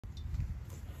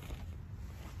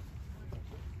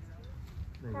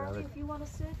Carly, if you want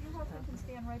to sit, your husband can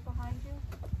stand right behind you.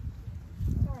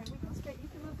 It's all right. You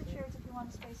can move the chairs if you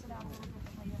want to space it out a little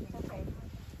differently. It's okay.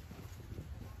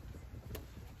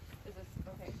 Is this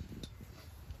okay?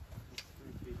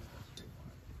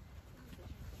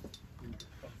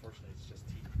 Unfortunately, it's just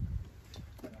tea.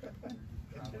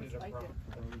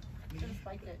 Should have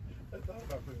spiked it. I thought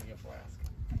about bringing a flask.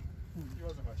 He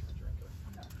wasn't much of a drinker.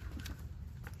 No.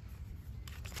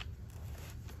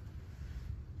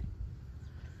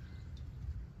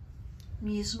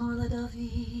 מזמור לדוד,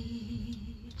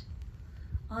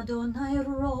 אדוני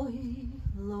רוי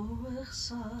לא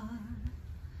אחסר,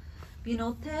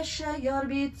 בנוטש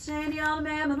ירביצני על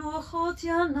מי מנוחות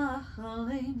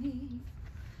ינחלני,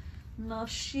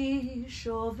 נפשי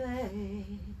שובב,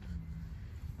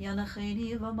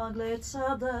 ינחני במגלי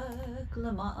צדק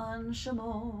למען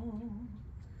שמו,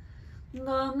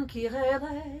 גם כי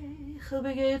רלך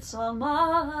בגצל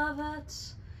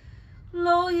מוות,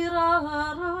 לא ירא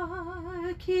רע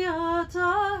כי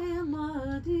אתה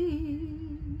עמדי,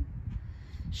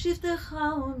 שבטך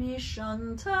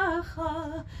ומשענתך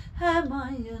המה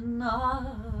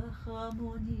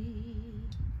ינחמוני.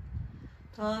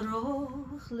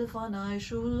 תערוך לפני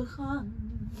שולחן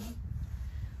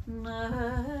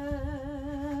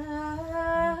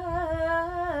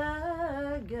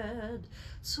נגד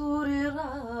צורריי,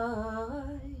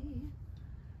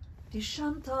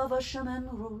 תשמת ושמן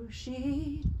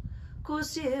ראשי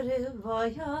כוסי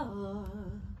רוויה,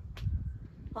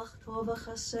 אך טוב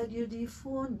וחסד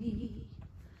ירדיפוני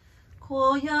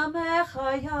כל ימי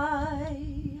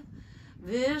חיי,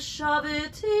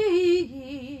 ושבתי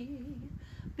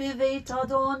בבית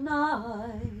אדוני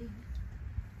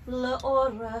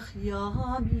לאורך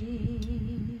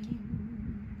ימים.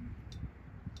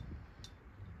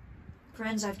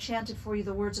 Friends, I've chanted for you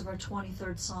the words of our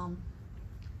 23rd Psalm.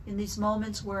 In these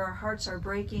moments where our hearts are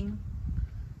breaking,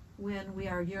 when we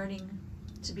are yearning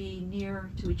to be near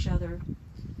to each other,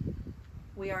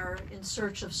 we are in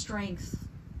search of strength,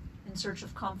 in search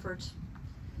of comfort,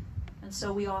 and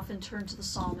so we often turn to the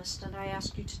psalmist, and I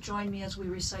ask you to join me as we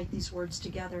recite these words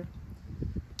together.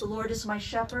 The Lord is my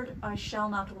shepherd, I shall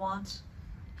not want.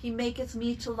 He maketh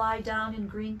me to lie down in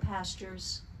green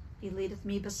pastures. He leadeth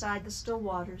me beside the still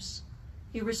waters.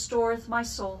 He restoreth my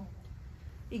soul.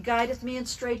 He guideth me in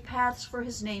straight paths for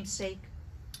his name's sake.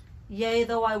 Yea,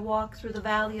 though I walk through the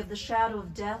valley of the shadow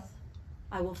of death,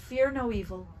 I will fear no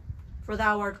evil, for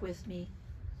thou art with me.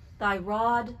 Thy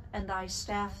rod and thy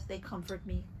staff, they comfort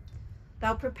me.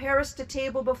 Thou preparest a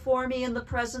table before me in the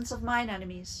presence of mine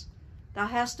enemies. Thou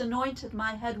hast anointed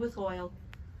my head with oil.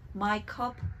 My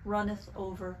cup runneth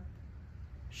over.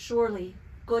 Surely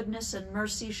goodness and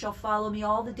mercy shall follow me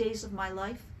all the days of my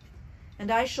life, and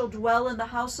I shall dwell in the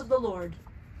house of the Lord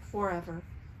forever.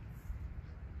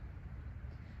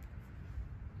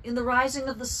 In the rising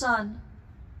of the sun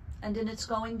and in its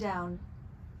going down,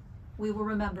 we will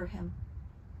remember him.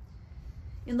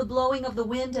 In the blowing of the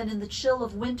wind and in the chill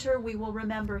of winter, we will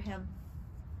remember him.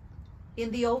 In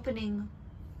the opening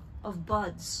of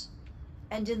buds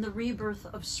and in the rebirth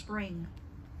of spring,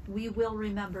 we will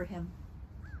remember him.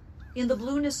 In the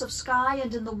blueness of sky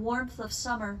and in the warmth of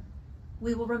summer,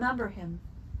 we will remember him.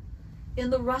 In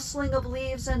the rustling of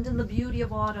leaves and in the beauty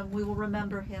of autumn, we will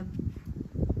remember him.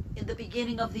 In the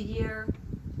beginning of the year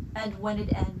and when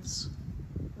it ends,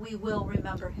 we will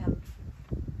remember him.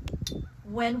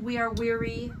 When we are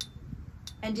weary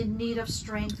and in need of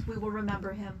strength, we will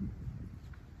remember him.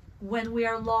 When we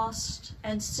are lost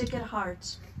and sick at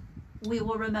heart, we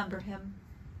will remember him.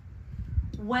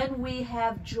 When we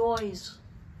have joys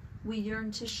we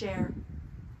yearn to share,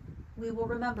 we will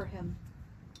remember him.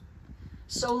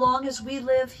 So long as we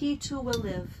live, he too will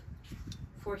live,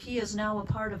 for he is now a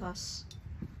part of us,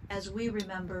 as we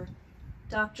remember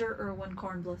Dr. Irwin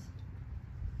Kornbluth.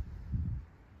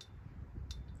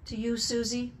 To you,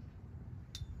 Susie,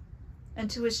 and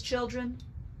to his children,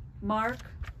 Mark,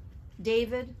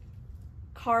 David,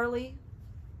 Carly,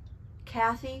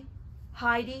 Kathy,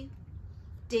 Heidi,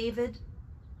 David,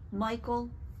 Michael,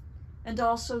 and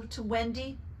also to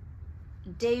Wendy,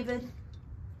 David,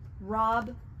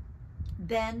 Rob,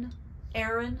 Ben,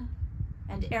 Aaron,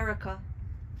 and Erica.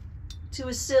 To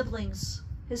his siblings,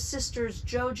 his sisters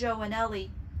Jojo and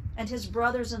Ellie, and his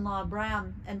brothers-in-law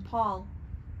Bram and Paul.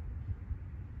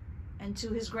 And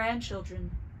to his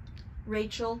grandchildren,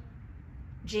 Rachel,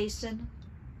 Jason,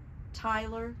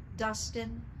 Tyler,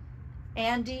 Dustin,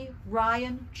 Andy,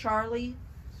 Ryan, Charlie,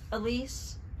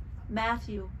 Elise,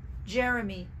 Matthew,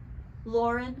 Jeremy,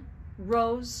 Lauren,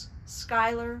 Rose,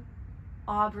 Skylar,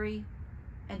 Aubrey,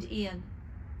 and Ian.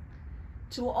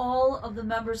 To all of the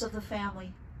members of the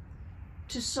family,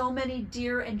 to so many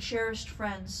dear and cherished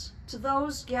friends, to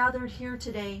those gathered here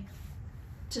today,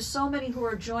 to so many who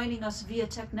are joining us via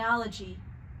technology.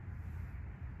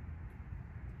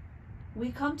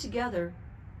 We come together,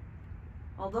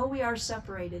 although we are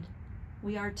separated,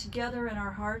 we are together in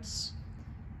our hearts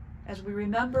as we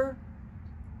remember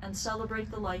and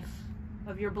celebrate the life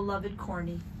of your beloved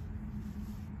Corny.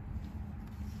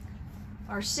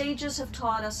 Our sages have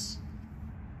taught us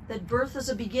that birth is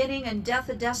a beginning and death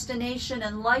a destination,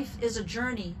 and life is a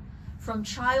journey from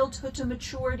childhood to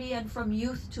maturity and from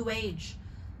youth to age,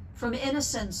 from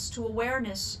innocence to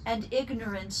awareness and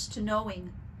ignorance to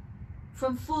knowing,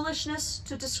 from foolishness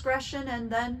to discretion and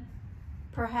then,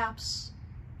 perhaps,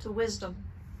 to wisdom,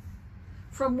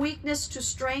 from weakness to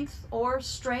strength or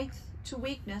strength to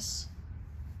weakness,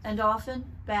 and often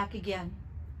back again,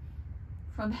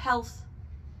 from health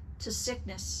to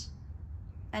sickness,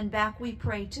 and back we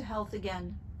pray to health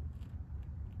again,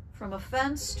 from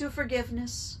offense to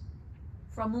forgiveness,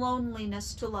 from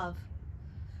loneliness to love,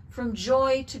 from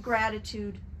joy to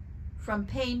gratitude, from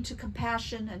pain to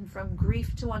compassion, and from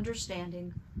grief to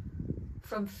understanding,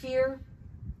 from fear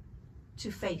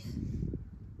to faith,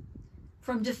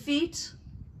 from defeat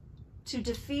to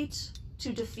defeat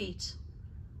to defeat,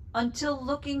 until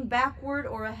looking backward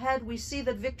or ahead we see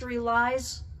that victory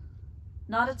lies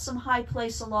not at some high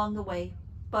place along the way,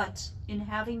 but in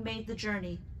having made the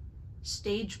journey,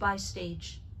 stage by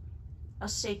stage, a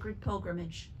sacred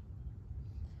pilgrimage.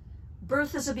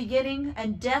 Birth is a beginning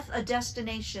and death a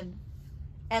destination,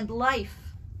 and life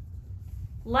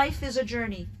is a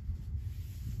journey,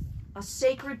 a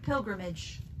sacred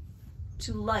pilgrimage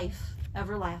to life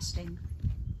everlasting.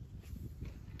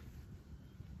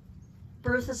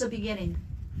 Birth is a beginning.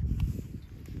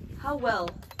 How well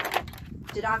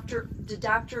did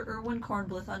Dr. Irwin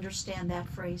Kornbluth understand that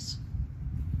phrase?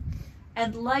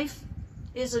 And life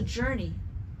is a journey.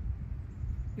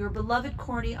 Your beloved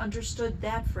Corny understood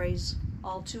that phrase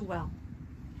all too well.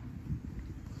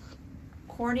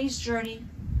 Corny's journey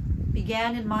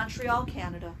began in Montreal,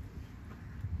 Canada.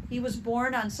 He was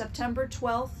born on September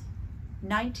 12th,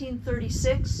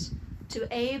 1936, to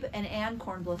Abe and Ann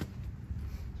Kornbluth.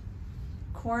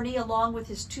 Corny, along with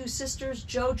his two sisters,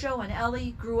 Jojo and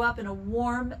Ellie, grew up in a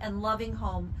warm and loving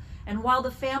home. And while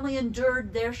the family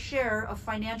endured their share of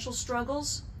financial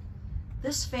struggles,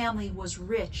 this family was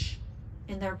rich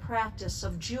in their practice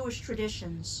of Jewish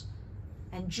traditions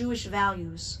and Jewish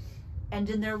values, and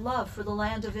in their love for the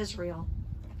land of Israel.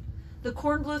 The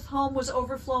Kornbluth home was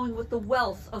overflowing with the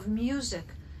wealth of music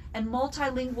and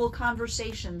multilingual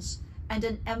conversations and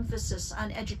an emphasis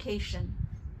on education.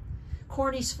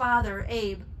 Corny's father,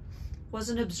 Abe, was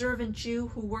an observant Jew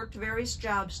who worked various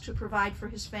jobs to provide for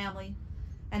his family,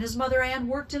 and his mother Ann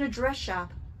worked in a dress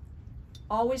shop,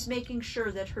 always making sure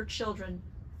that her children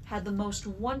had the most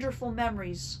wonderful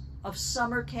memories of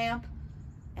summer camp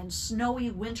and snowy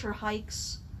winter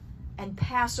hikes and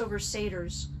Passover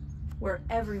seders where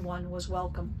everyone was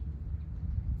welcome.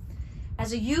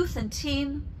 As a youth and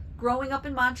teen growing up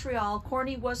in Montreal,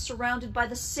 Corny was surrounded by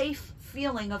the safe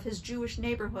feeling of his Jewish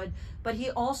neighborhood, but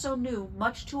he also knew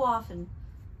much too often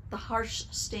the harsh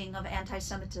sting of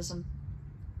anti-Semitism.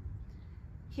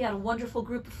 He had a wonderful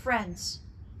group of friends.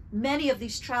 Many of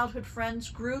these childhood friends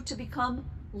grew to become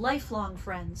lifelong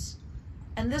friends,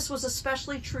 and this was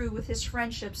especially true with his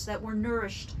friendships that were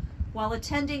nourished while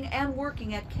attending and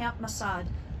working at Camp Masad,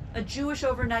 a Jewish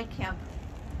overnight camp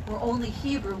where only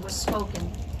Hebrew was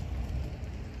spoken.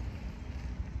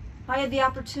 I had the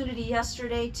opportunity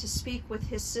yesterday to speak with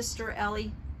his sister,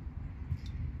 Ellie.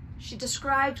 She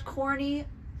described Corny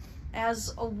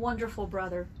as a wonderful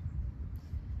brother.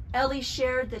 Ellie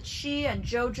shared that she and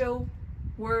Jojo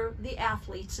were the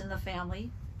athletes in the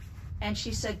family, and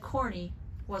she said Corny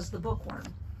was the bookworm.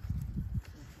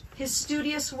 His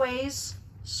studious ways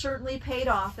certainly paid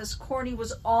off, as Corny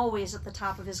was always at the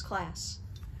top of his class.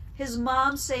 His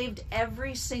mom saved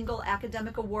every single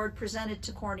academic award presented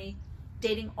to Corny,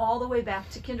 dating all the way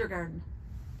back to kindergarten.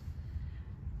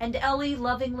 And Ellie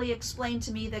lovingly explained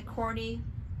to me that Corny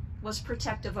was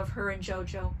protective of her and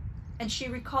Jojo, and she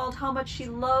recalled how much she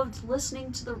loved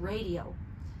listening to the radio,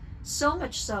 so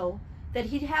much so that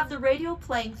he'd have the radio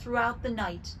playing throughout the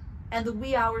night and the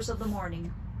wee hours of the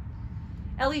morning.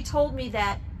 Ellie told me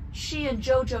that she and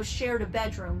Jojo shared a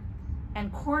bedroom,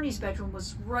 and Corny's bedroom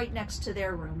was right next to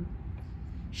their room.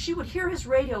 She would hear his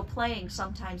radio playing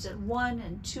sometimes at 1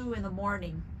 and 2 in the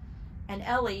morning, and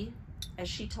Ellie, as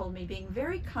she told me, being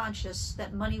very conscious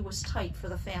that money was tight for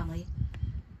the family,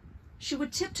 she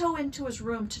would tiptoe into his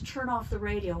room to turn off the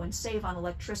radio and save on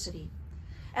electricity.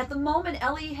 At the moment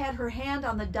Ellie had her hand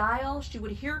on the dial, she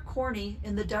would hear Corny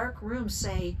in the dark room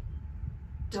say,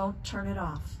 Don't turn it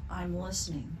off. I'm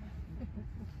listening.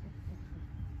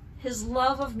 His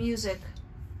love of music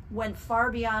went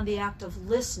far beyond the act of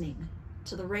listening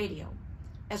to the radio,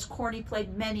 as Corny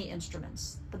played many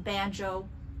instruments: the banjo,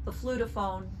 the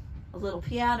flutophone, a little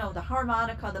piano, the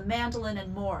harmonica, the mandolin,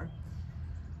 and more.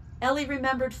 Ellie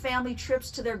remembered family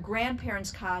trips to their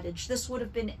grandparents' cottage. This would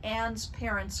have been Anne's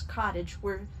parents' cottage,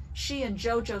 where she and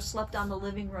Jojo slept in the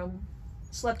living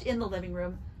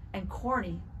room, and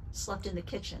Corny slept in the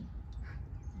kitchen.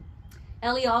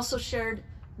 Ellie also shared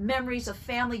memories of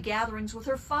family gatherings with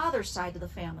her father's side of the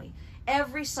family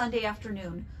every Sunday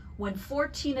afternoon, when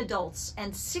 14 adults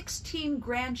and 16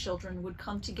 grandchildren would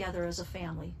come together as a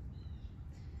family.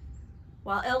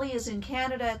 While Ellie is in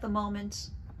Canada at the moment,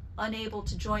 unable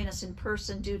to join us in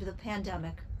person due to the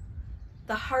pandemic,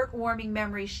 the heartwarming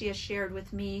memories she has shared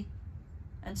with me,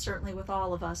 and certainly with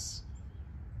all of us,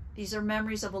 these are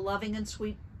memories of a loving and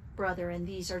sweet brother, and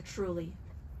these are truly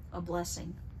a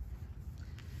blessing.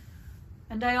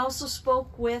 And I also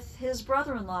spoke with his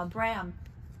brother-in-law, Bram.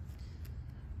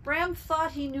 Bram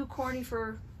thought he knew Corny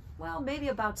for, well, maybe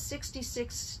about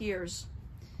 66 years.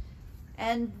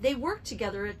 And they worked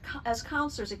together as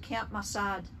counselors at Camp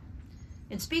Masad.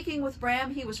 In speaking with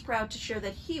Bram, he was proud to share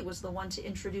that he was the one to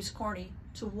introduce Corny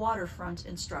to waterfront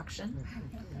instruction.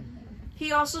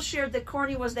 He also shared that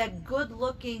Corny was that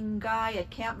good-looking guy at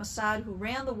Camp Masad who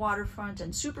ran the waterfront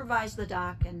and supervised the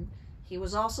dock, and he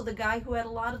was also the guy who had a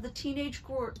lot of the teenage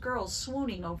girls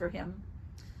swooning over him.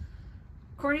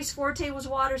 Corny's forte was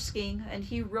water skiing, and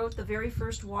he wrote the very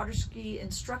first water ski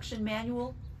instruction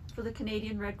manual for the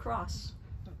Canadian Red Cross.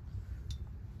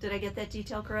 Did I get that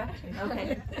detail correct?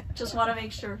 Okay, just want to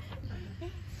make sure.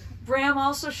 Bram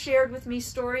also shared with me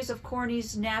stories of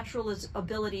Corny's natural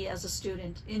ability as a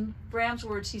student. In Bram's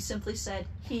words, he simply said,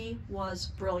 he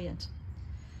was brilliant.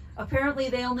 Apparently,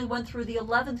 they only went through the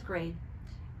 11th grade,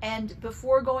 and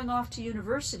before going off to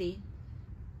university,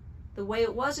 the way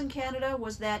it was in Canada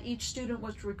was that each student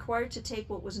was required to take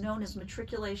what was known as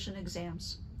matriculation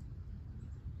exams.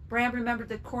 Bram remembered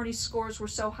that Corny's scores were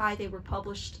so high they were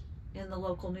published in the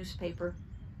local newspaper.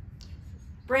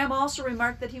 Bram also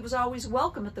remarked that he was always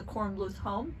welcome at the Kornbluth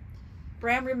home.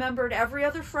 Bram remembered every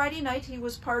other Friday night he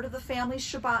was part of the family's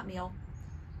Shabbat meal,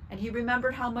 and he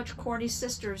remembered how much Corny's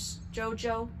sisters,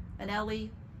 Jojo and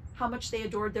Ellie, how much they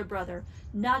adored their brother,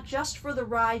 not just for the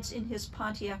rides in his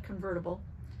Pontiac convertible,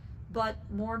 but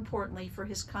more importantly for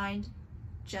his kind,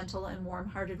 gentle, and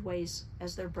warm-hearted ways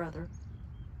as their brother.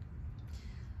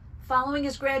 Following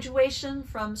his graduation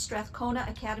from Strathcona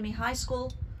Academy High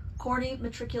School, Corny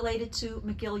matriculated to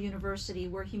McGill University,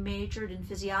 where he majored in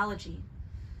physiology.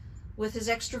 With his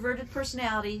extroverted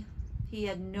personality, he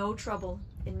had no trouble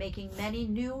in making many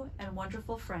new and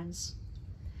wonderful friends.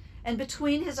 And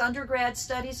between his undergrad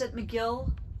studies at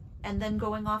McGill and then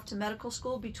going off to medical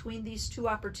school, between these two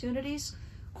opportunities,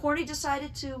 Corny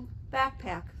decided to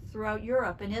backpack throughout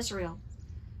Europe and Israel.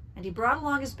 And he brought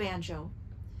along his banjo.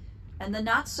 And the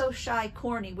not-so-shy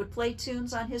Corny would play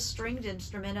tunes on his stringed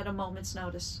instrument at a moment's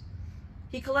notice.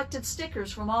 He collected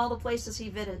stickers from all the places he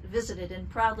visited and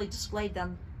proudly displayed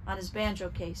them on his banjo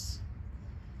case.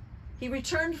 He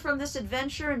returned from this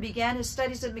adventure and began his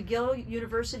studies at McGill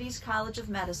University's College of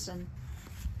Medicine.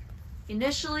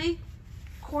 Initially,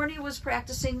 Corny was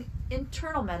practicing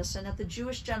internal medicine at the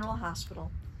Jewish General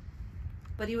Hospital,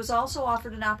 but he was also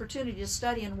offered an opportunity to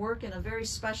study and work in a very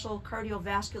special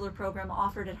cardiovascular program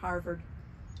offered at Harvard.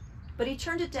 But he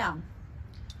turned it down.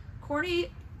 Corny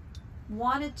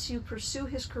wanted to pursue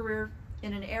his career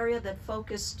in an area that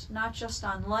focused not just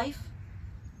on life,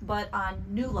 but on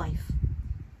new life.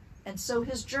 And so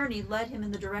his journey led him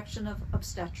in the direction of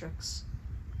obstetrics.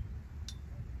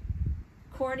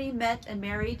 Corny met and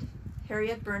married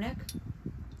Harriet Bernick.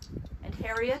 And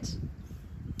Harriet,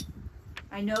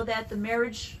 I know that the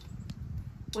marriage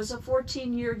was a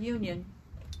 14-year union,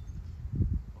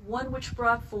 one which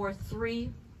brought forth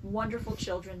 3 wonderful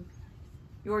children,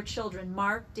 your children,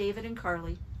 Mark, David, and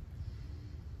Carly.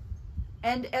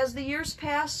 And as the years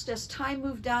passed, as time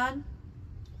moved on,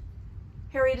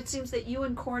 Harriet, it seems that you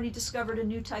and Corny discovered a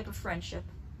new type of friendship.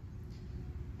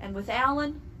 And with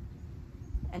Alan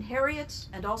and Harriet,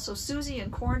 and also Susie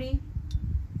and Corny,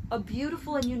 a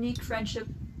beautiful and unique friendship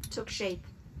took shape.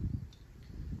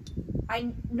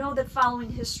 I know that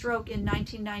following his stroke in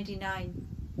 1999,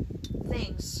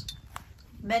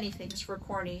 many things for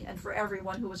Corny and for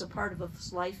everyone who was a part of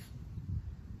his life,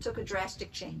 took a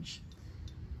drastic change.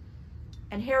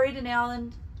 And Harriet and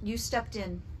Alan, you stepped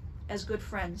in as good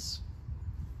friends.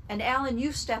 And Alan,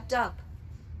 you stepped up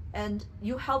and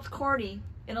you helped Corny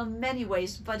in many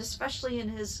ways, but especially in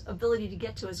his ability to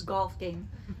get to his golf game.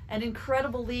 An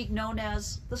incredible league known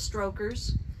as the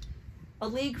Strokers, a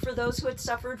league for those who had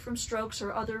suffered from strokes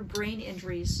or other brain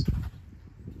injuries.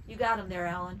 You got him there,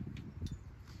 Alan.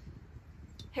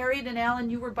 Harriet and Alan,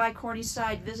 you were by Corny's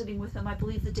side visiting with him, I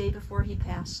believe, the day before he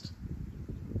passed.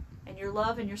 And your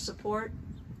love and your support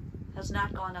has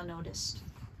not gone unnoticed.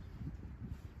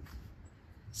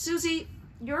 Susie,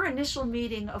 your initial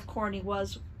meeting of Corny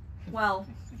was, well,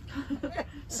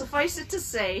 suffice it to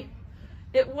say,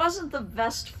 it wasn't the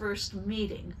best first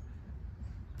meeting.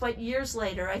 But years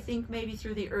later, I think maybe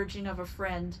through the urging of a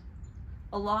friend,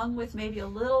 along with maybe a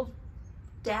little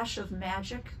dash of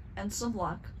magic and some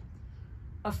luck,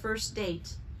 a first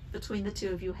date between the two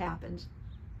of you happened.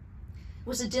 It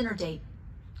was a dinner date.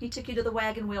 He took you to the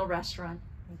Wagon Wheel restaurant.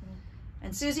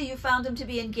 And Susie, you found him to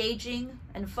be engaging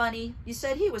and funny. You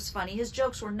said he was funny. His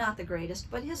jokes were not the greatest,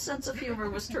 but his sense of humor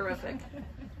was terrific.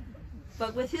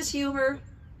 But with his humor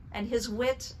and his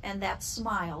wit and that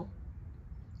smile,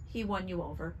 he won you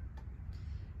over.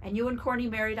 And you and Corny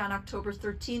married on October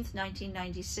 13th,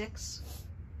 1996.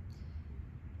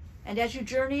 And as you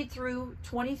journeyed through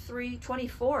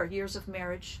 24 years of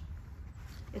marriage,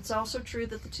 it's also true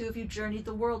that the two of you journeyed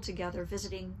the world together,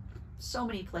 visiting so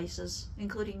many places,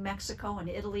 including Mexico and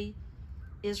Italy,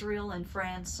 Israel and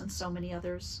France, and so many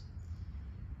others.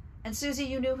 And Susie,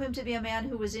 you knew him to be a man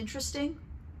who was interesting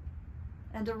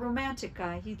and a romantic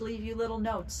guy. He'd leave you little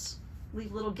notes,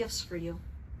 leave little gifts for you.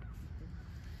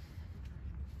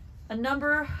 A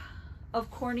number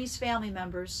of Corny's family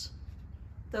members,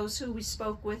 those who we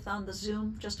spoke with on the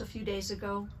Zoom just a few days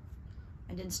ago,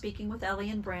 and in speaking with Ellie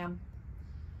and Bram,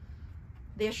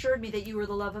 they assured me that you were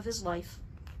the love of his life.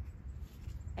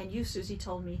 And you, Susie,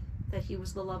 told me that he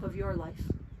was the love of your life.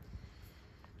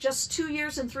 Just 2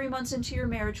 years and 3 months into your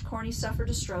marriage, Corny suffered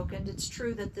a stroke, and it's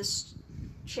true that this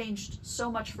changed so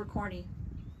much for Corny,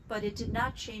 but it did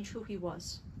not change who he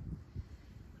was.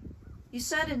 You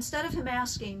said instead of him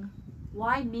asking,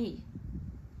 "Why me?"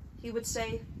 he would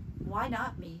say, "Why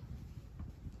not me?"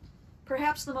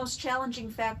 Perhaps the most challenging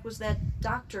fact was that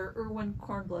Dr. Irwin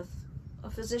Kornbluth, a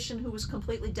physician who was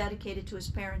completely dedicated to his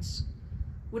parents,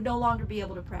 would no longer be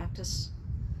able to practice.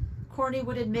 Corny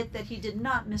would admit that he did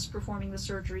not miss performing the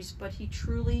surgeries, but he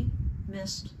truly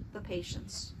missed the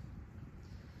patients.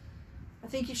 I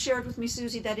think you shared with me,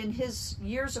 Susie, that in his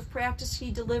years of practice,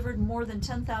 he delivered more than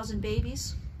 10,000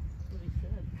 babies,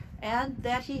 and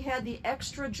that he had the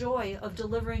extra joy of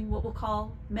delivering what we'll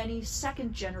call many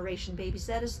second-generation babies.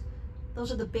 That is,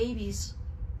 those are the babies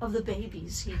of the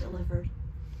babies he delivered.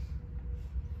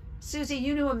 Susie,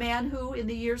 you knew a man who, in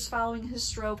the years following his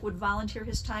stroke, would volunteer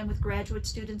his time with graduate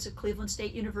students at Cleveland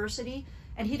State University,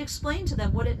 and he'd explain to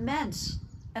them what it meant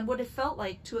and what it felt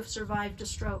like to have survived a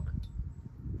stroke.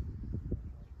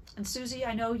 And Susie,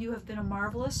 I know you have been a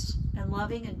marvelous and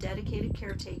loving and dedicated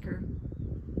caretaker.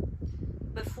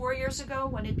 But 4 years ago,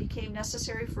 when it became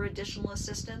necessary for additional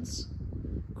assistance,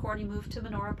 Corny moved to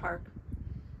Menora Park.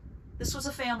 This was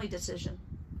a family decision.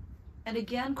 And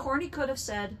again, Corny could have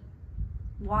said,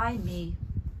 "Why me?"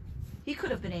 He could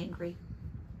have been angry,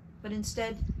 but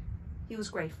instead, he was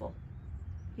grateful.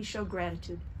 He showed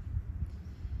gratitude.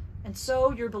 And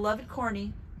so, your beloved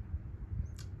Corny,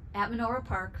 at Menora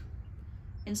Park,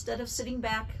 instead of sitting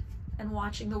back and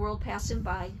watching the world pass him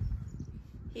by,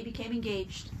 he became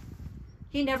engaged.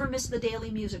 He never missed the daily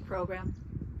music program.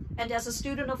 And as a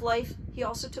student of life, he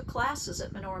also took classes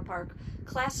at Menora Park,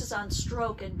 classes on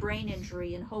stroke and brain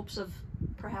injury in hopes of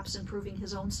perhaps improving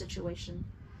his own situation.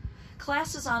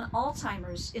 Classes on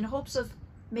Alzheimer's in hopes of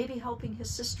maybe helping his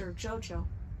sister, JoJo.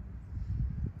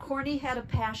 Corny had a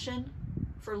passion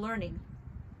for learning,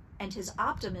 and his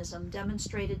optimism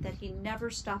demonstrated that he never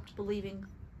stopped believing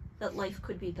that life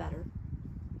could be better.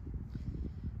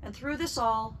 And through this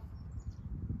all,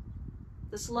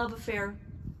 this love affair,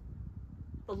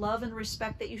 the love and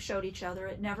respect that you showed each other,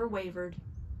 it never wavered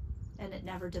and it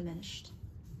never diminished.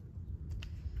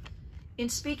 In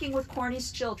speaking with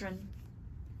Corny's children,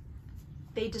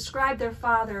 they described their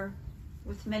father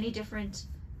with many different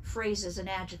phrases and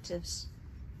adjectives.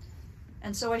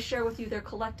 And so I share with you their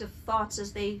collective thoughts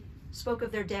as they spoke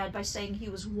of their dad by saying he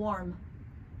was warm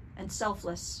and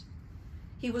selfless.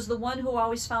 He was the one who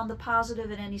always found the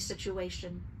positive in any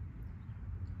situation.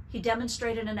 He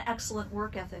demonstrated an excellent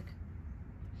work ethic.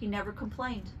 He never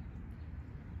complained.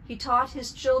 He taught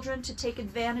his children to take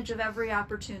advantage of every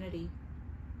opportunity.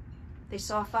 They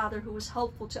saw a father who was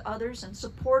helpful to others and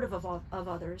supportive of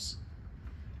others,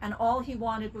 and all he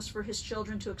wanted was for his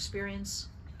children to experience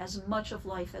as much of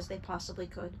life as they possibly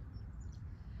could.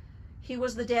 He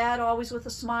was the dad, always with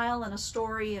a smile and a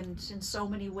story, and in so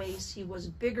many ways he was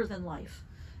bigger than life.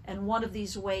 And one of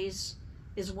these ways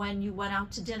is when you went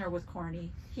out to dinner with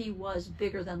Corny. He was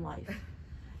bigger than life.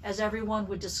 As everyone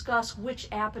would discuss which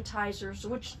appetizers,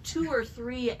 which 2 or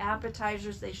 3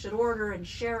 appetizers they should order and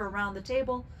share around the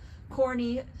table,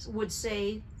 Corny would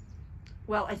say,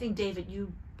 well, I think, David,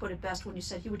 you put it best when you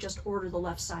said he would just order the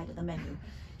left side of the menu.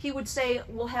 He would say,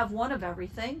 we'll have one of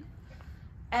everything.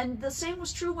 And the same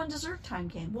was true when dessert time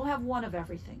came. We'll have one of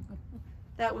everything.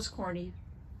 That was Corny,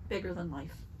 bigger than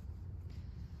life.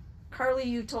 Carly,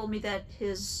 you told me that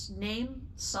his name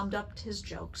summed up his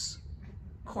jokes.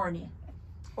 Corny.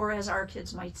 Or as our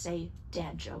kids might say,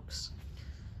 dad jokes.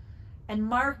 And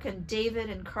Mark and David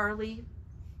and Carly,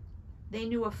 they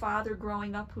knew a father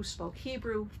growing up who spoke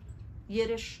Hebrew,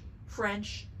 Yiddish,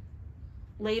 French.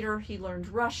 Later, he learned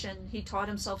Russian. He taught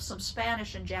himself some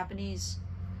Spanish and Japanese.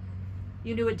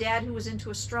 You knew a dad who was into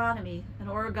astronomy and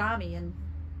origami, and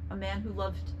a man who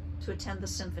loved to attend the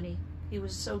symphony. He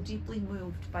was so deeply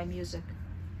moved by music.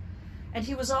 And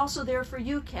he was also there for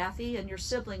you, Kathy, and your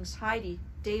siblings, Heidi,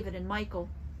 David, and Michael.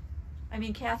 I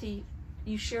mean, Kathy,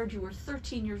 you shared you were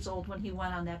 13 years old when he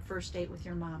went on that first date with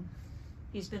your mom.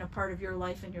 He's been a part of your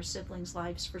life and your siblings'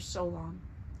 lives for so long.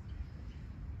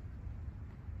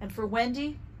 And for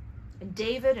Wendy, and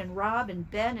David, and Rob,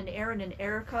 and Ben, and Aaron, and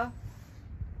Erica,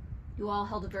 you all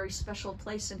held a very special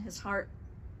place in his heart.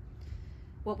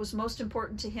 What was most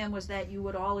important to him was that you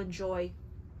would all enjoy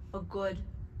a good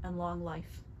and long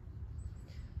life.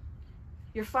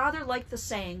 Your father liked the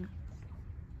saying,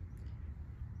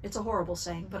 it's a horrible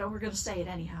saying, but we're going to say it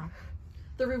anyhow.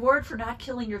 The reward for not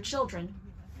killing your children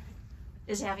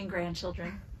is having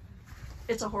grandchildren.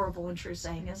 It's a horrible and true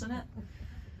saying, isn't it?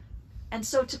 And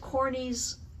so to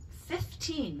Corny's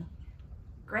 15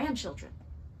 grandchildren,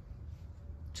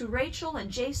 to Rachel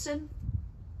and Jason,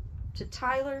 to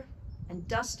Tyler and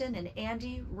Dustin and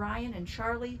Andy, Ryan and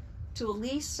Charlie, to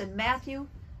Elise and Matthew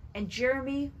and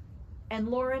Jeremy and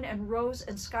Lauren and Rose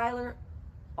and Skylar,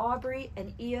 Aubrey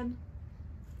and Ian.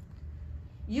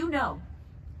 You know,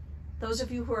 those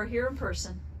of you who are here in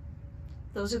person,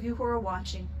 those of you who are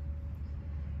watching,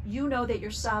 you know that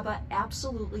your Saba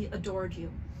absolutely adored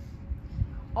you.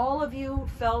 All of you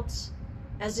felt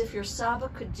as if your Saba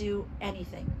could do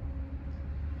anything.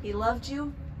 He loved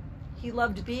you, he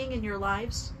loved being in your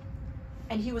lives,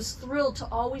 and he was thrilled to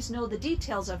always know the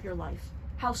details of your life,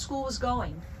 how school was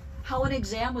going, how an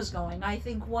exam was going. I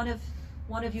think one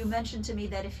of you mentioned to me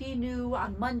that if he knew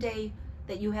on Monday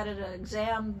that you had an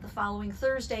exam the following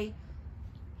Thursday,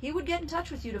 he would get in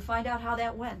touch with you to find out how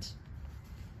that went.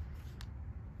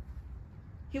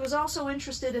 He was also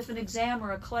interested if an exam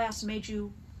or a class made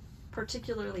you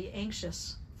particularly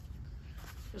anxious.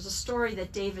 There's a story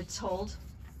that David told,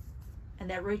 and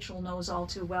that Rachel knows all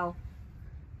too well.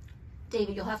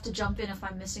 David, you'll have to jump in if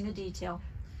I'm missing a detail.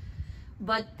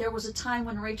 But there was a time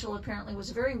when Rachel apparently was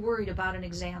very worried about an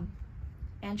exam.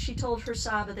 And she told her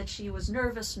Saba that she was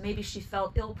nervous, maybe she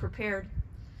felt ill-prepared.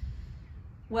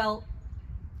 Well,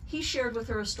 he shared with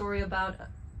her a story about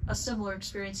a similar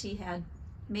experience he had.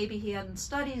 Maybe he hadn't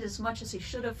studied as much as he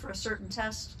should have for a certain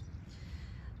test.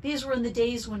 These were in the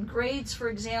days when grades for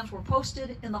exams were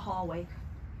posted in the hallway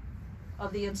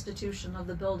of the institution, of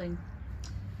the building.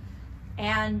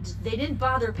 And they didn't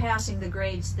bother passing the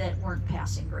grades that weren't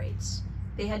passing grades.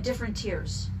 They had different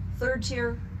tiers, 3rd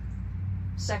tier,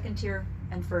 2nd tier,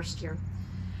 and 1st tier.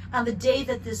 On the day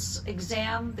that this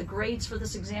exam, the grades for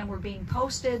this exam were being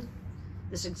posted,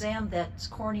 this exam that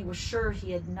Corny was sure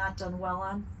he had not done well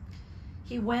on,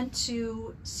 he went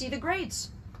to see the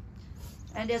grades.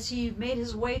 And as he made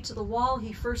his way to the wall,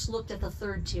 he first looked at the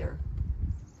 3rd tier.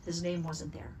 His name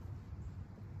wasn't there.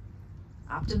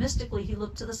 Optimistically, he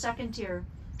looked to the 2nd tier,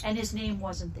 and his name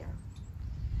wasn't there.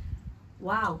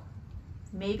 Wow,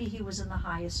 maybe he was in the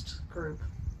highest group.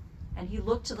 And he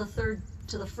looked to the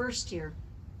 1st tier,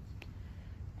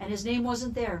 and his name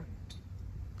wasn't there.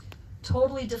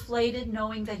 Totally deflated,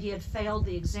 knowing that he had failed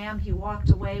the exam, he walked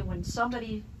away when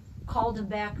somebody called him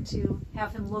back to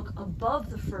have him look above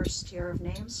the 1st tier of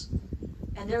names,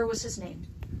 and there was his name.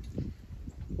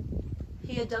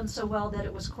 He had done so well that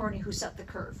it was Corny who set the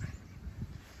curve.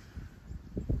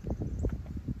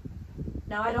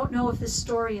 Now, I don't know if this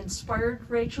story inspired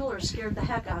Rachel or scared the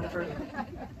heck out of her,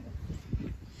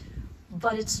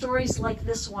 but it's stories like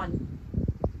this one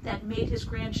that made his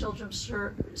grandchildren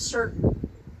certain.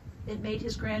 It made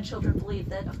his grandchildren believe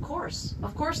that, of course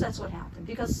that's what happened,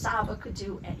 because Saba could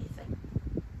do anything.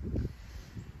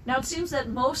 Now, it seems that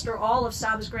most or all of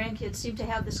Saba's grandkids seem to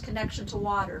have this connection to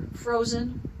water,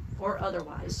 frozen or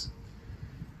otherwise.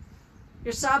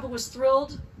 Your Saba was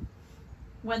thrilled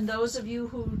when those of you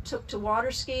who took to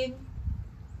water skiing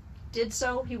did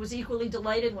so. He was equally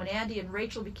delighted when Andy and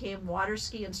Rachel became water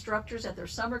ski instructors at their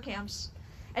summer camps.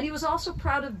 And he was also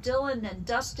proud of Dylan and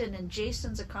Dustin and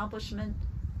Jason's accomplishment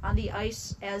on the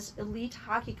ice as elite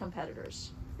hockey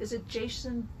competitors. Is it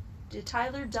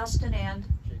Tyler, Dustin,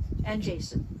 and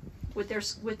Jason with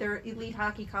their elite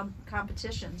hockey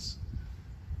competitions?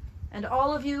 And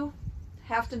all of you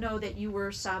have to know that you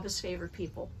were Saba's favorite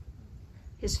people.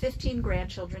 His 15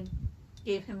 grandchildren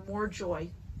gave him more joy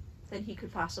than he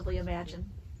could possibly imagine.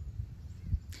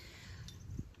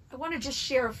 I want to just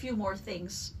share a few more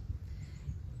things.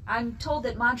 I'm told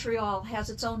that Montreal has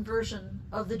its own version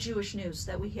of the Jewish news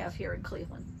that we have here in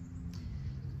Cleveland.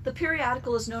 The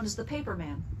periodical is known as the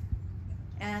Paperman.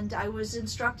 And I was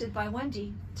instructed by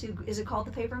Wendy to, is it called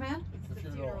the Paperman? It's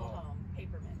the funeral home,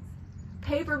 Paperman's.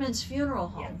 Paperman's Funeral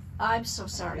Home. Yes. I'm so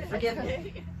sorry, forgive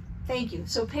me. Thank you.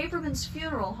 So Paperman's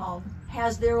Funeral Home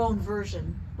has their own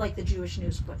version, like the Jewish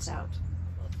news puts out.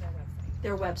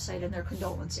 Their website and their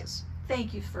condolences.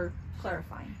 Thank you for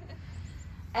clarifying.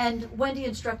 And Wendy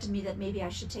instructed me that maybe I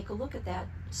should take a look at that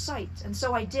site. And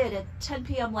so I did. At 10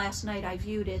 p.m. last night, I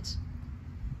viewed it.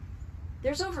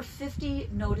 There's over 50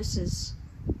 notices,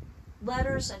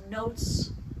 letters and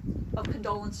notes of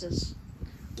condolences,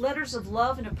 letters of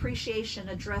love and appreciation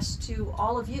addressed to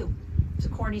all of you, to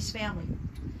Corny's family.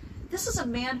 This is a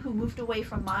man who moved away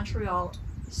from Montreal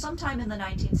sometime in the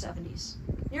 1970s,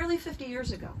 nearly 50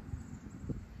 years ago.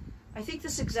 I think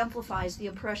this exemplifies the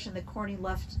impression that Corny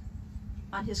left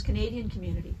on his Canadian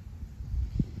community.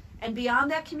 And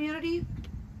beyond that community,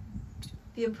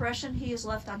 the impression he has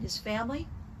left on his family,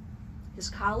 his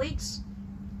colleagues,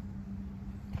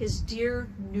 his dear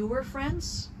newer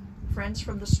friends, friends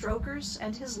from the Strokers,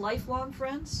 and his lifelong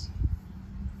friends.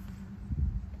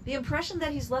 The impression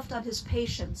that he's left on his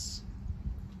patients,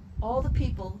 all the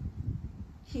people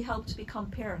he helped become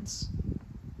parents.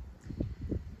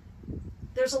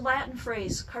 There's a Latin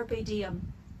phrase, carpe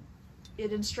diem.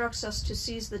 It instructs us to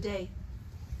seize the day.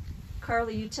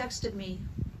 Carly, you texted me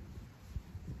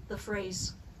the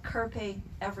phrase, carpe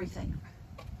everything.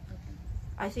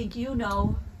 I think you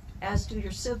know, as do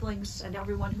your siblings and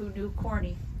everyone who knew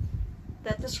Corny,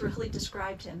 that this really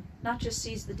described him. Not just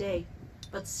seize the day,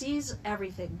 but seize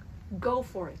everything. Go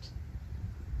for it.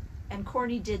 And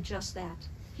Corny did just that.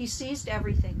 He seized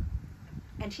everything,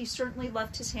 and he certainly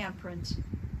left his handprint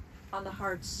on the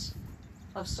hearts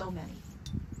of so many.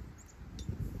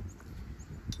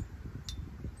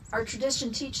 Our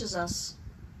tradition teaches us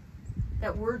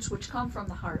that words which come from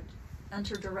the heart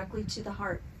enter directly to the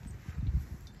heart.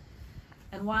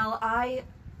 And while I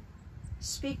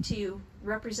speak to you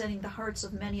representing the hearts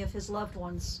of many of his loved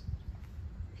ones,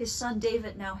 his son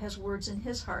David now has words in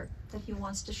his heart that he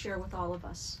wants to share with all of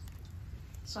us.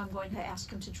 So I'm going to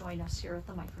ask him to join us here at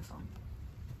the microphone.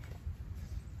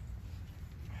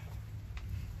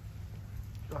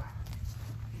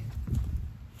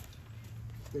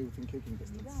 Stay within kicking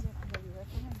distance. You got it. I'll be right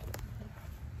behind you.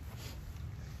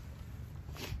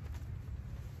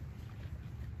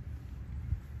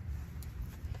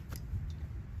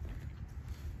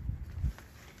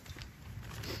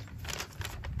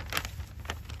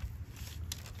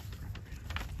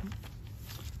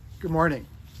 Good morning.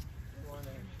 Good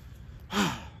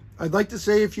morning. I'd like to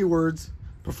say a few words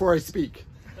before I speak.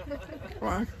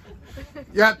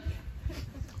 Yep.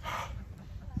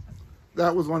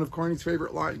 That was one of Corny's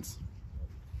favorite lines.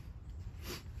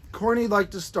 Corny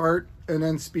liked to start and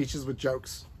end speeches with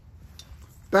jokes.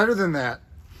 Better than that,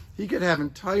 he could have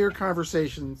entire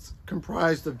conversations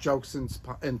comprised of jokes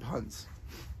and puns.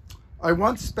 I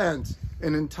once spent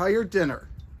an entire dinner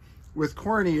with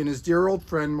Corny and his dear old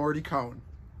friend Morty Cohn,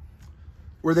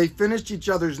 where they finished each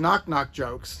other's knock-knock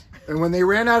jokes, and when they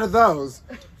ran out of those,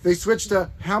 they switched to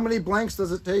how many blanks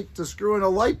does it take to screw in a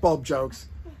light bulb jokes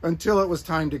until it was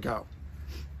time to go.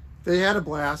 They had a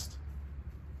blast.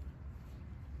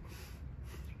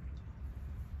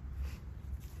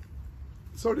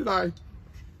 So did I.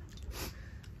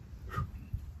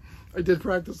 I did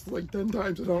practice like 10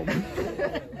 times at home.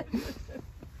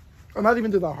 I'm not even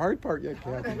to the hard part yet,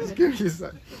 Kathy. Just give me a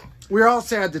sec. We're all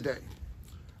sad today.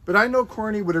 But I know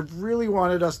Corny would have really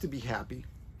wanted us to be happy.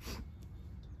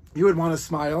 He would want us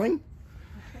smiling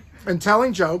and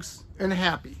telling jokes and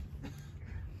happy.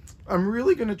 I'm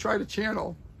really going to try to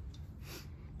channel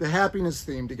the happiness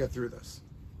theme to get through this.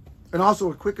 And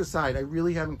also a quick aside, I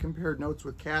really haven't compared notes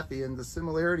with Kathy, and the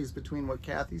similarities between what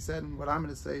Kathy said and what I'm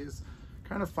going to say is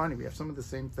kind of funny. We have some of the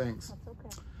same things. That's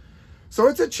okay. So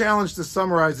it's a challenge to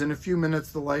summarize in a few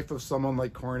minutes the life of someone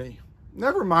like Corny.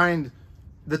 Never mind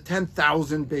the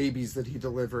 10,000 babies that he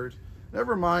delivered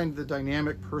Never mind the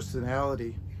dynamic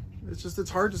personality. It's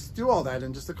hard to do all that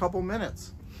in just a couple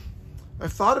minutes.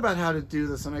 I've thought about how to do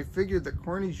this, and I figured that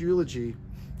Corny's eulogy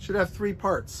should have 3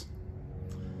 parts.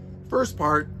 First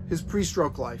part, his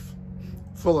pre-stroke life,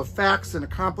 full of facts and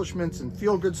accomplishments and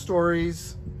feel-good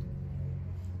stories.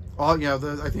 All, you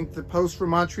know, I think the posts from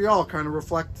Montreal kind of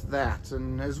reflect that,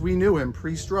 and as we knew him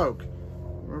pre-stroke,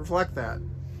 reflect that.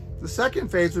 The second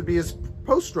phase would be his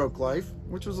post-stroke life,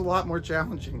 which was a lot more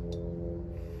challenging.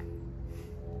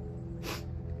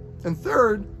 And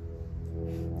third,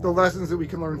 the lessons that we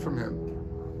can learn from him.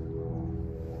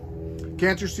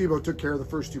 Cantor Sibo took care of the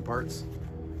first 2 parts.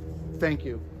 Thank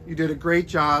you. You did a great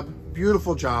job,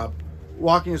 beautiful job,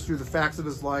 walking us through the facts of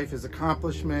his life, his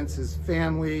accomplishments, his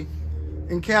family,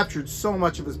 and captured so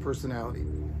much of his personality.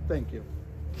 Thank you.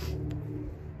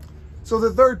 So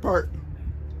the third part,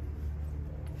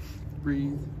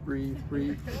 breathe, breathe,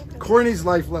 breathe. Corny's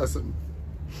life lesson.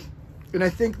 And I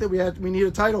think that we need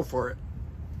a title for it.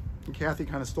 And Kathy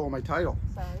kind of stole my title.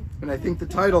 Sorry. And I think the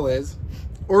title is,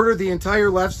 Order the Entire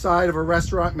Left Side of a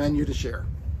Restaurant Menu to Share.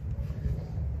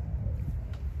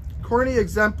 Corny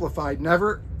exemplified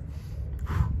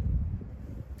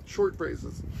short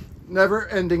phrases,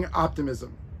 never-ending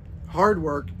optimism, hard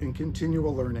work, and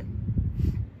continual learning.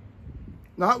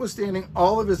 Notwithstanding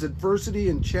all of his adversity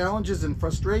and challenges and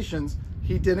frustrations,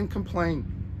 he didn't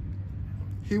complain.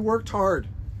 He worked hard.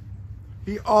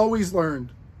 He always learned.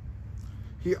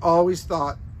 He always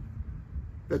thought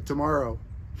that tomorrow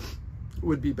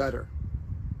would be better.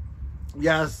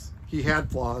 Yes, he had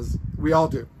flaws. We all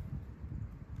do.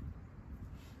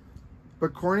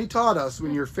 But Corny taught us,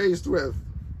 when you're faced with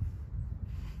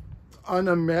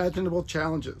unimaginable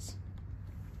challenges,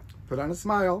 put on a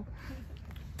smile,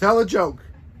 tell a joke,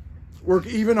 work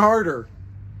even harder.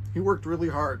 He worked really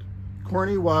hard.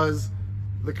 Corny was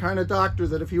the kind of doctor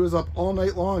that if he was up all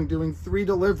night long doing 3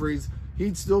 deliveries,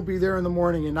 he'd still be there in the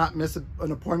morning and not miss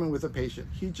an appointment with a patient.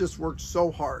 He just worked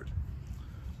so hard.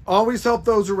 Always help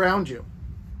those around you.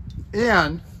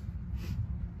 And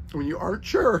when you aren't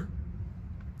sure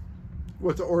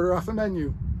what to order off a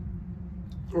menu,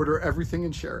 order everything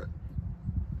and share it.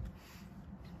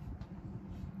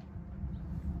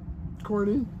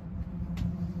 Corny.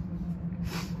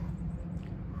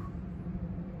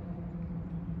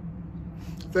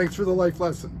 Thanks for the life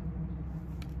lesson.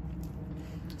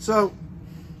 So,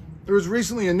 there was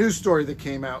recently a news story that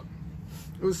came out.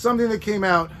 It was something that came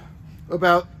out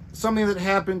about something that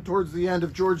happened towards the end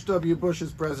of George W.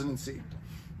 Bush's presidency.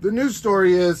 The news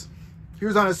story is he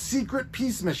was on a secret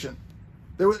peace mission.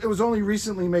 It was only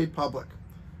recently made public.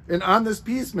 And on this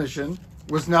peace mission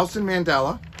was Nelson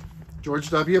Mandela, George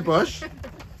W. Bush,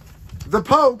 the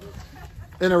Pope,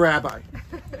 and a rabbi.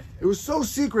 It was so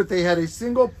secret they had a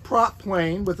single prop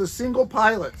plane with a single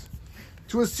pilot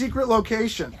to a secret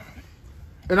location.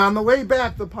 And on the way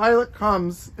back, the pilot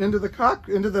comes into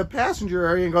the passenger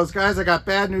area and goes, guys, I got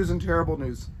bad news and terrible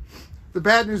news. The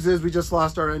bad news is we just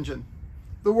lost our engine.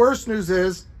 The worst news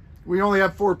is we only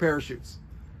have 4 parachutes.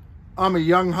 I'm a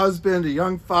young husband, a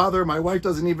young father. My wife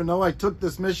doesn't even know I took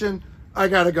this mission. I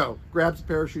gotta go. Grabs a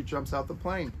parachute, jumps out the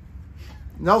plane.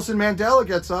 Nelson Mandela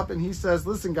gets up and he says,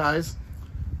 listen guys,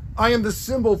 I am the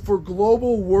symbol for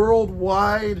global,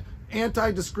 worldwide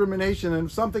anti-discrimination, and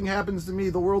if something happens to me,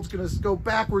 the world's going to go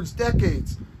backwards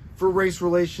decades for race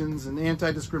relations and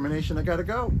anti-discrimination. I got to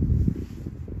go.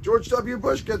 George W.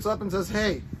 Bush gets up and says,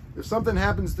 hey, if something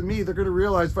happens to me, they're going to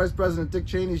realize Vice President Dick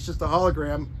Cheney's just a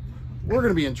hologram. We're going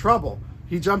to be in trouble.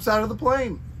 He jumps out of the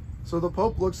plane. So the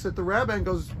Pope looks at the rabbi and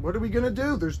goes, what are we going to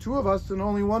do? There's 2 of us and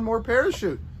only 1 more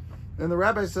parachute. And the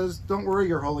rabbi says, don't worry,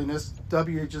 Your Holiness.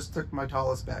 W just took my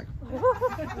tallest bag.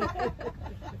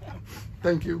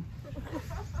 Thank you.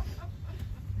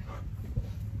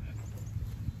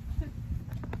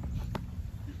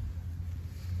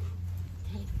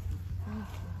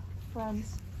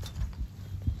 Friends.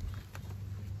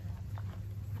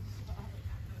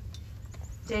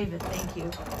 David, thank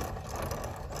you.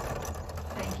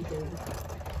 Thank you, David.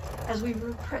 As we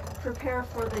prepare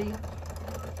for the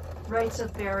rites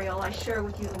of burial, I share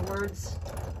with you the words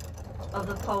of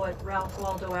the poet Ralph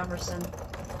Waldo Emerson.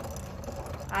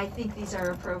 I think these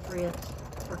are appropriate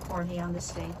for Corny on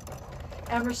this day.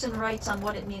 Emerson writes on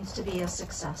what it means to be a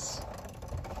success.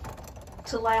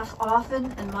 To laugh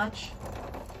often and much,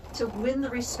 to win the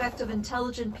respect of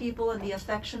intelligent people and the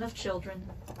affection of children,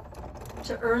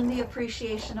 to earn the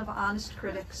appreciation of honest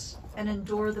critics and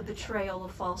endure the betrayal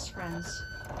of false friends,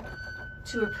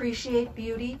 to appreciate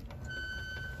beauty,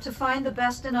 to find the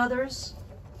best in others,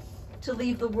 to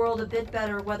leave the world a bit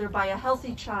better, whether by a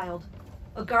healthy child,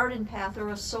 a garden path, or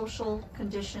a social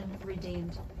condition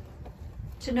redeemed.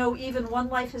 To know even one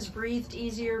life has breathed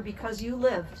easier because you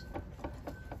lived,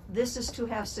 this is to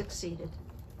have succeeded.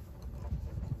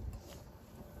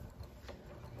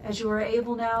 As you are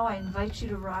able now, I invite you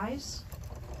to rise.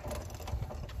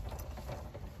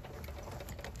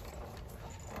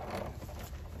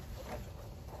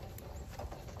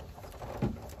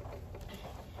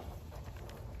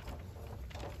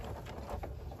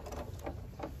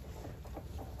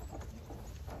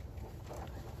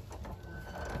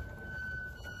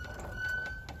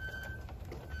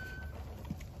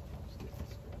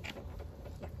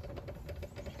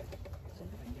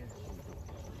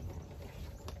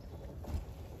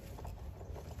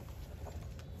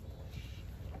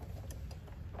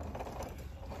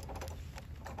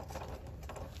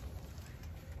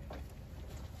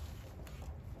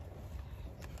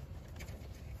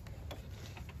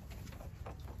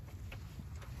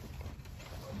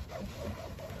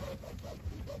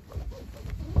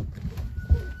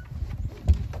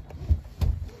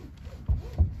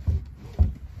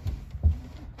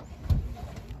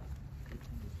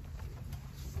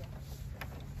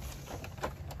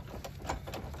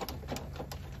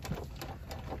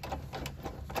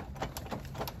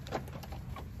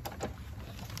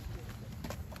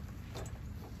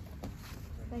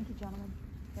 Thank you, gentlemen.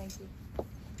 Thank you.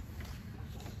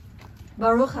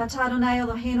 Baruch atah Adonai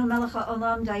Eloheinu melech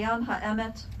haolam dayan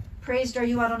ha'emet. Praised are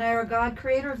you, Adonai, our God,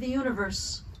 creator of the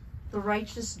universe, the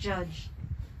righteous judge.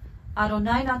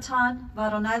 Adonai natan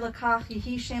v'Adonai lakach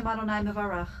yehi shem Adonai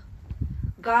mevarach.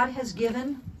 God has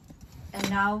given, and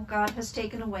now God has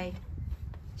taken away.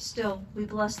 Still, we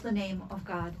bless the name of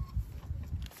God.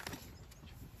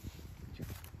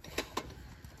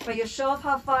 Vayeshov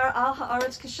hafar al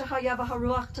haaretz k'shehaya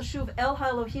v'haruach tashuv el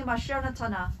ha'elohim asher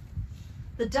natana.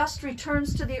 The dust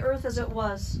returns to the earth as it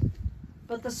was,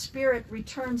 but the spirit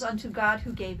returns unto God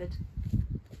who gave it.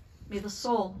 May the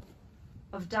soul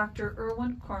of Dr.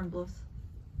 Irwin Kornbluth,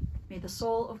 may the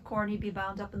soul of Corny be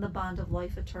bound up in the bond of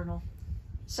life eternal.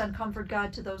 Send comfort,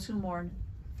 God, to those who mourn,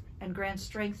 and grant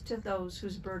strength to those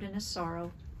whose burden is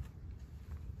sorrow.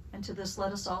 And to this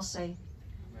let us all say,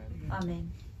 Amen.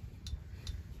 Amen.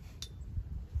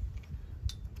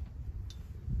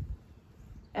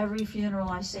 Every funeral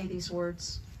I say these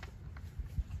words.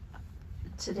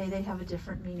 Today they have a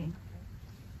different meaning.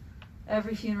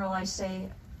 Every funeral I say,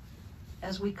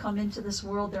 as we come into this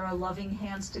world, there are loving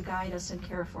hands to guide us and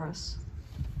care for us.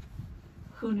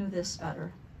 Who knew this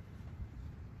better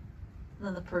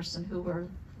than the person who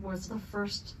was the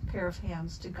first pair of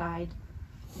hands to guide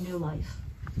new life?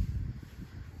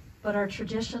 But our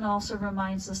tradition also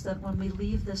reminds us that when we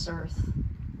leave this earth,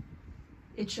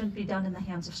 it shouldn't be done in the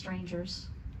hands of strangers.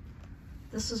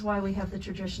 This is why we have the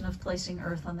tradition of placing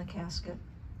earth on the casket.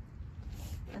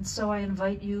 And so I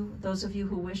invite you, those of you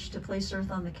who wish to place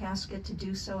earth on the casket, to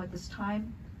do so at this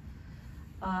time.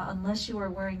 Unless you are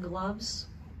wearing gloves.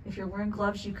 If you're wearing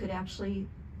gloves, you could actually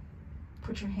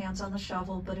put your hands on the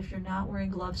shovel, but if you're not wearing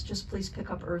gloves, just please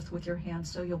pick up earth with your hands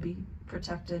so you'll be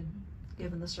protected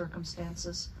given the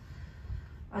circumstances.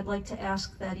 I'd like to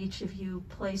ask that each of you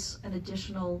place an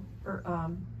additional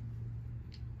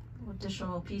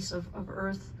piece of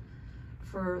earth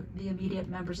for the immediate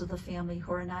members of the family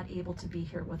who are not able to be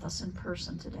here with us in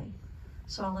person today.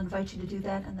 So I'll invite you to do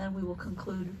that, and then we will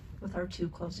conclude with our 2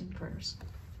 closing prayers.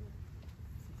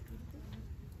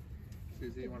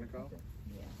 Susie, you want to go?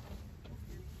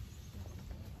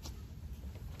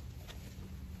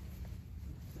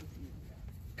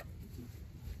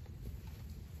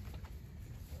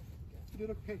 You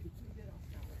did okay.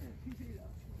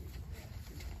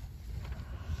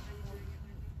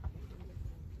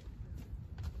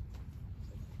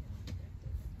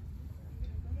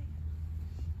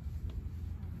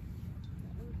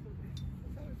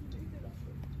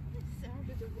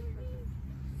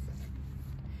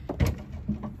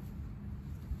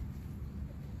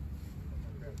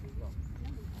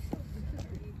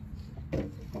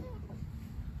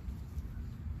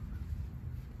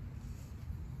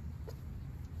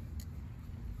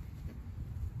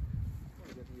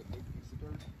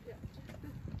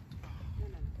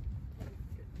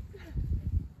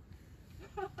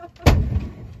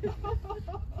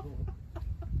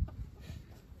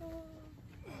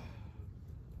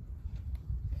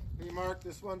 Hey, Mark,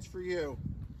 this one's for you.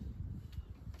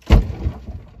 I'll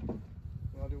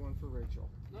do one for Rachel.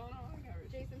 No, I got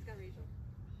Rachel. Jason's got Rachel.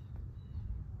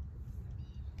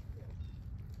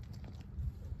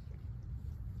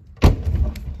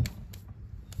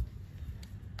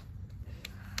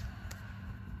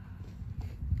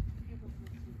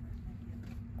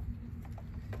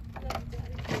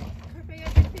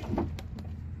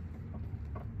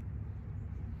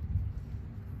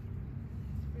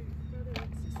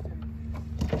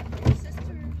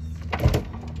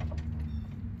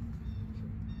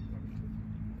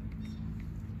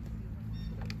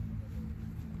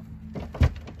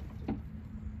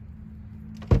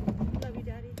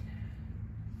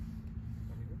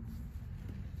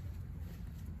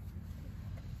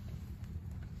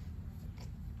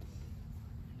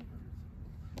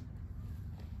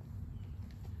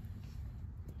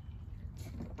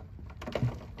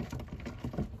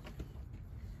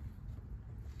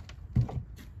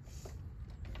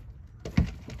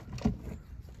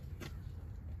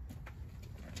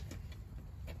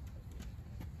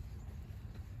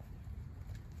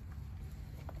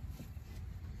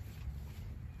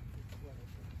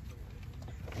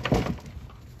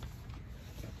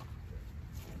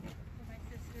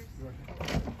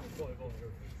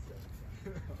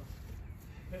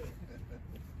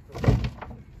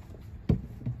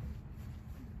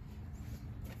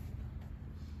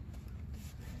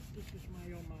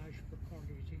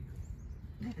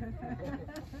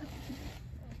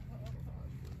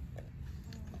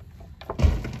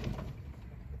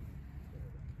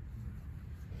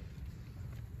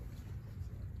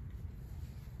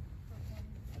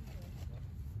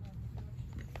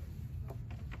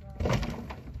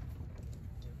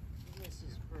 This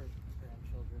is for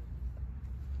grandchildren.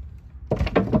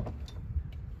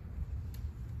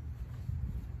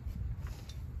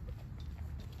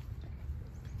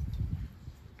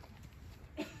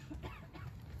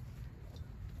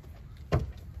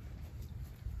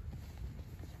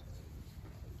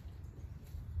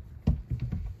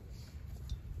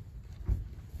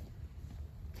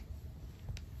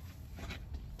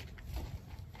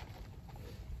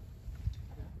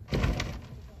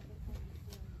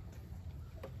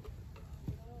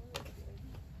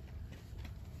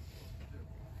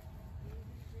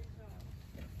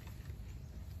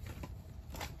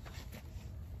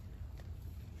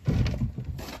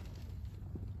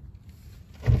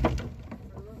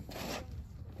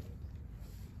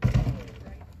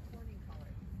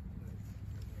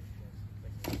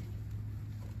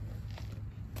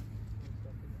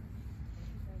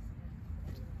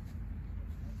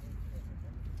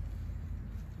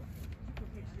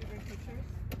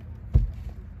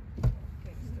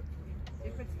 They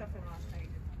put stuff in last night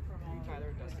from all.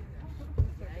 Tyler does it.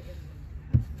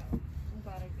 No, I'm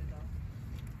glad I did though.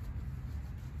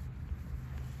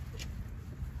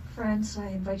 Friends, I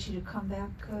invite you to come back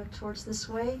towards this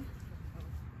way.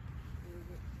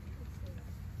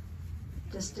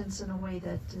 Distance in a way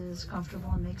that is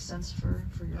comfortable and makes sense for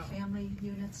your family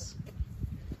units.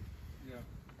 Yeah.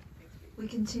 We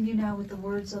continue now with the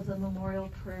words of the memorial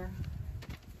prayer.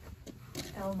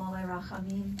 El Malei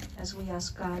Rachamim, as we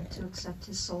ask God to accept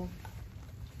his soul.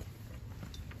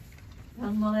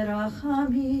 El Malei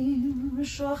Rachamim,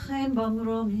 Shochen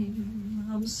Bamromim,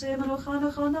 Hamse Menucha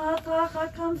Nechona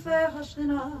Tachat Kanfei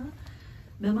Hashchina,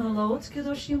 Bemalot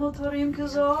Kedoshim Otorim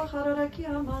Kezochar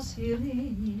Arakim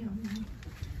Ashirim,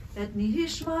 Et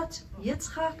Nishmat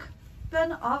Yitzchak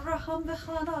Ben Avraham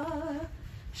Bechana,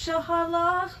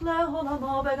 Shehalach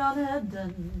Leholamo Began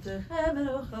Eden, Tehem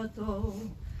Menuchato,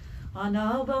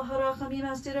 Ana B'harachamim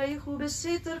Astiraychu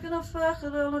B'siter Knafech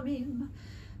Leolamim,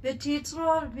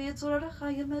 V'titzror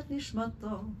Chayim Et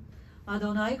Nishmato,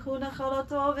 Adonai Hu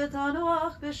Nechalato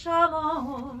V'tanoach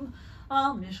B'shalom,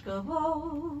 Al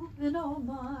Mishkavo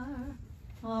V'nomar.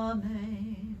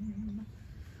 Amen.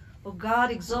 O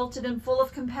God, exalted and full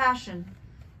of compassion,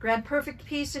 grant perfect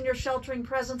peace in your sheltering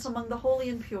presence among the holy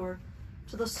and pure,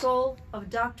 to the soul of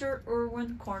Dr.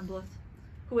 Irwin Kornbluth,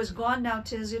 who has gone now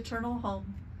to his eternal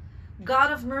home.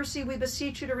 God of mercy, we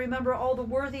beseech you to remember all the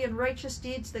worthy and righteous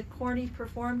deeds that Corny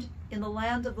performed in the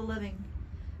land of the living.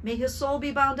 May his soul be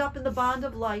bound up in the bond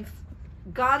of life.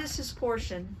 God is his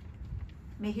portion.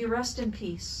 May he rest in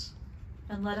peace.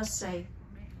 And let us say,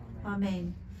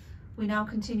 Amen. We now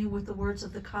continue with the words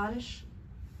of the Kaddish.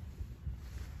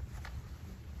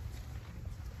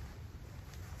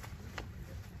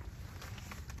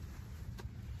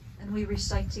 And we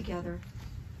recite together.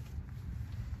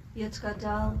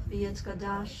 Yitzkadal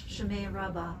v'yitzkadash shemei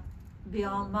Rabbah,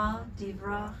 b'alma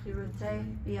divra chirutei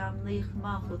b'amlich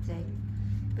malchutei,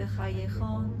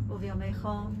 b'chayechon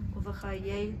u'v'yamechon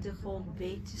u'v'chayei dechol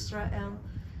beit Yisrael,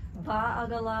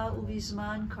 ba'agala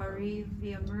u'v'zman kariv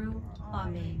v'yamru,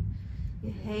 Amen.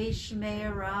 Yehei shemei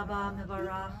Rabbah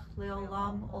mevarach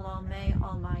leolam olamei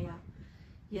almaya,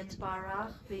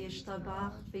 yitbarach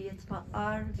v'yishtabach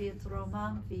v'yitpa'ar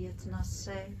v'yitromam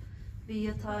v'yitnaseh,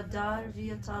 V'yatadar,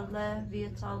 v'yataleh,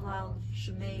 v'yatalal,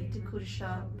 shmei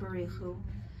dekudisha barichu.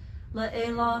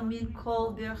 La'ela min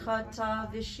kol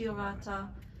birchata v'shirata,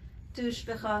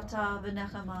 tushbechata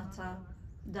v'nechamata,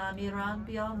 damiran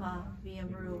b'alma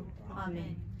v'yamru.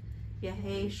 Amen.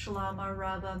 Yehei shalom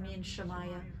araba min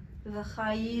shamaya,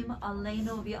 v'chayim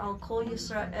aleinu v'al kol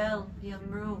Yisrael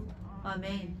v'yamru.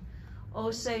 Amen.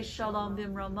 Osei shalom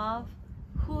b'mramav,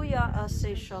 huya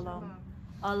asei shalom.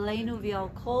 Aleinu v'al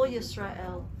kol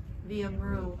Yisrael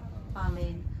v'yamru.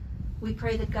 Amen. We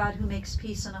pray that God, who makes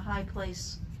peace in a high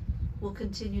place, will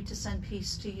continue to send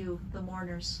peace to you, the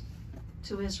mourners,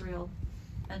 to Israel,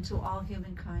 and to all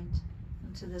humankind.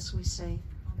 And to this we say,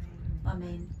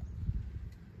 Amen.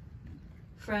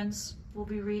 Friends, we'll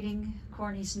be reading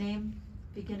Corny's name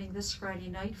beginning this Friday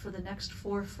night for the next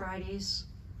 4 Fridays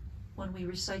when we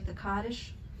recite the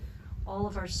Kaddish. All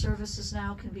of our services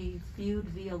now can be viewed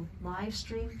via live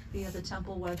stream via the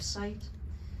temple website.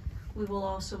 We will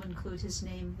also include his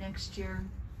name next year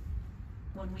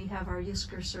when we have our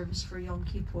Yizkor service for Yom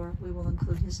Kippur. We will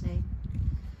include his name.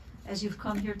 As you've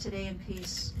come here today in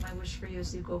peace, my wish for you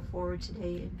is that you go forward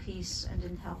today in peace and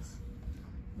in health.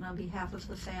 And on behalf of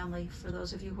the family, for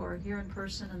those of you who are here in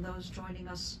person and those joining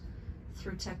us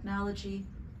through technology,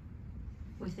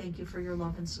 we thank you for your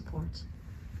love and support.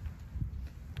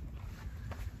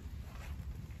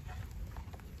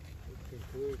 This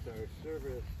concludes our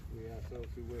service. We ask those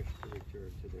who wish to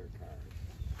return to their cars.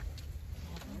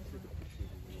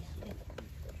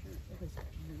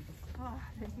 Oh,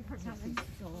 thank you for coming.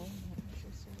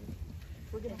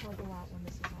 We're gonna hug a lot when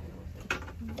this is all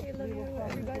over. Hey, love you,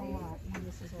 everybody. When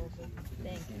this is over.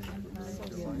 Thank you. So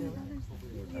sorry.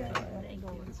 Yeah. Thank you.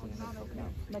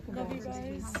 Love you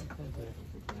guys.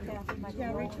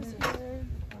 Yeah, Rachel's here.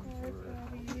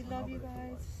 We love you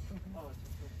guys.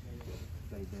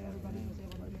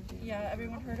 Yeah,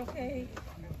 everyone heard okay.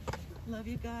 Love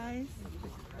you guys.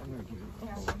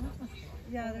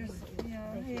 Yeah,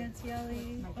 hey Auntie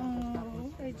Ellie.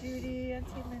 Oh, hi Judy,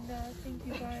 Auntie Linda. Thank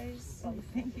you guys.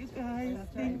 Thank you guys.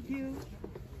 Thank you.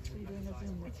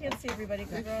 I can't see everybody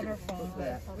because we're on our phone,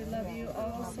 but we love you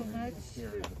all so much.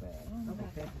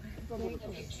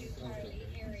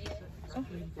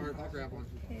 I'll grab one.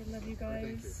 Okay, love you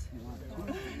guys.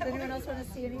 Does anyone else want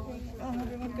to see anything?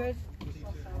 Everyone good?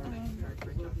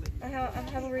 I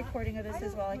have a recording of this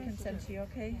as well. I can send to you,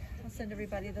 okay? I'll send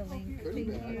everybody the link. Thank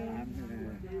you.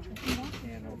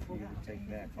 Candle for you to take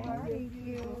back home. Thank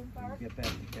you. When you get back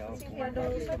to California.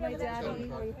 Candles for my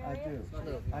daddy.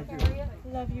 I do.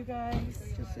 Love you guys.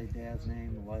 Just say Dad's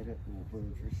name, light it, we'll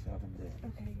burn for 7 days.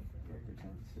 Okay.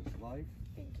 Represents his life,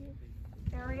 Thank you.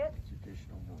 Harriet?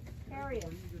 traditional home. Harriet.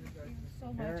 Thank you so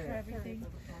much for everything.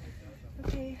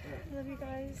 Okay, love you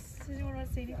guys. Does anyone want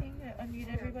to say anything?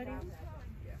 Unmute everybody.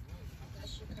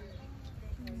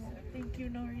 Thank you,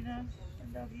 Norina.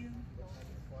 I love you.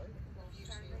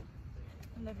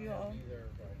 I love you all.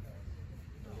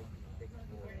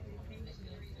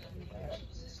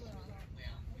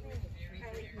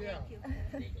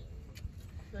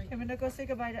 I'm gonna go say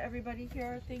goodbye to everybody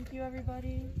here. Thank you,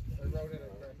 everybody.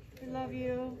 We love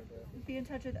you. Be in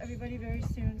touch with everybody very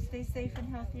soon. Stay safe and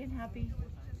healthy and happy.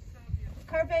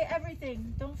 Carpe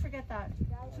everything. Don't forget that.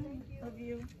 Love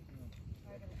you.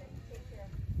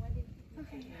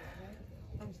 Okay.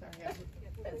 I'm sorry.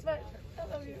 It's fine. I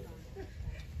love you.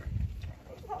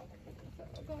 All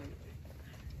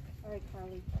right,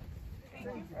 Carly.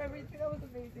 Thank you for everything. That was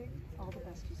amazing. All the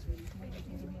best, you sweetie. Maybe you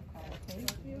can give me a call, okay?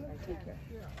 Thank you. All right, take care.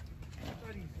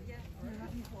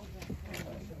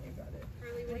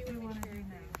 Carly, what do you want to do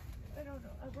now? I don't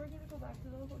know. We're going to go back to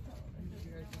the hotel and just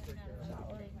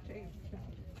shower and change.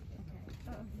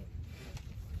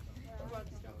 What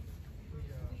stone?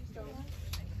 Stone?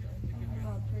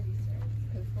 Oh, pretty stone.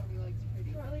 Because Carly likes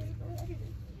pretty. Carly,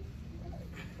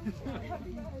 I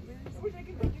wish I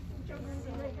could get you some children's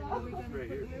right now. We can put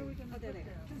here. We can put it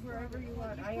just wherever you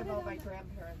want. I have all my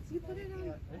grandparents. You put it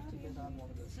on.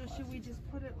 So should we just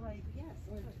put it like? Yes.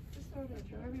 Just throw it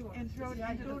wherever you want. And throw it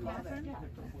into the coffin.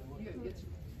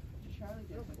 Charlie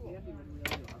did, but Andy would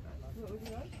really love it. What would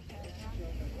you like?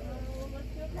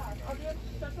 Let's do a class. I'll do a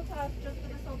special class just for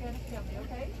this organic family,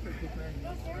 okay?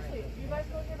 No, seriously. You guys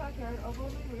go in your backyard. I'll go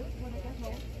in my roof when I get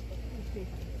home. You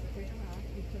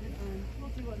put it on.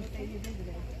 We'll do what the day you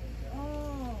visited.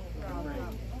 Oh.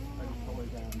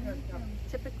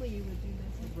 Typically, you would do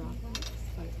this with rock ones,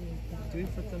 but Do we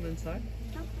put them inside?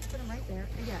 no, put them right there.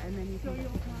 Yeah, and then you So can.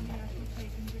 you'll come and actually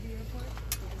take them to the airport?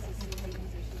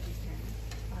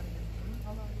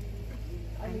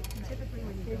 Typically,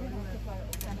 when you go to the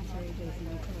cemetery, Jason,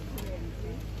 you put it in.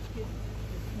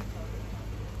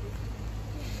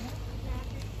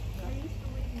 I used to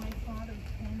leave my father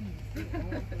pennies. Because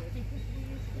we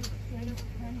used to send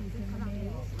pennies in the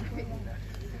mail.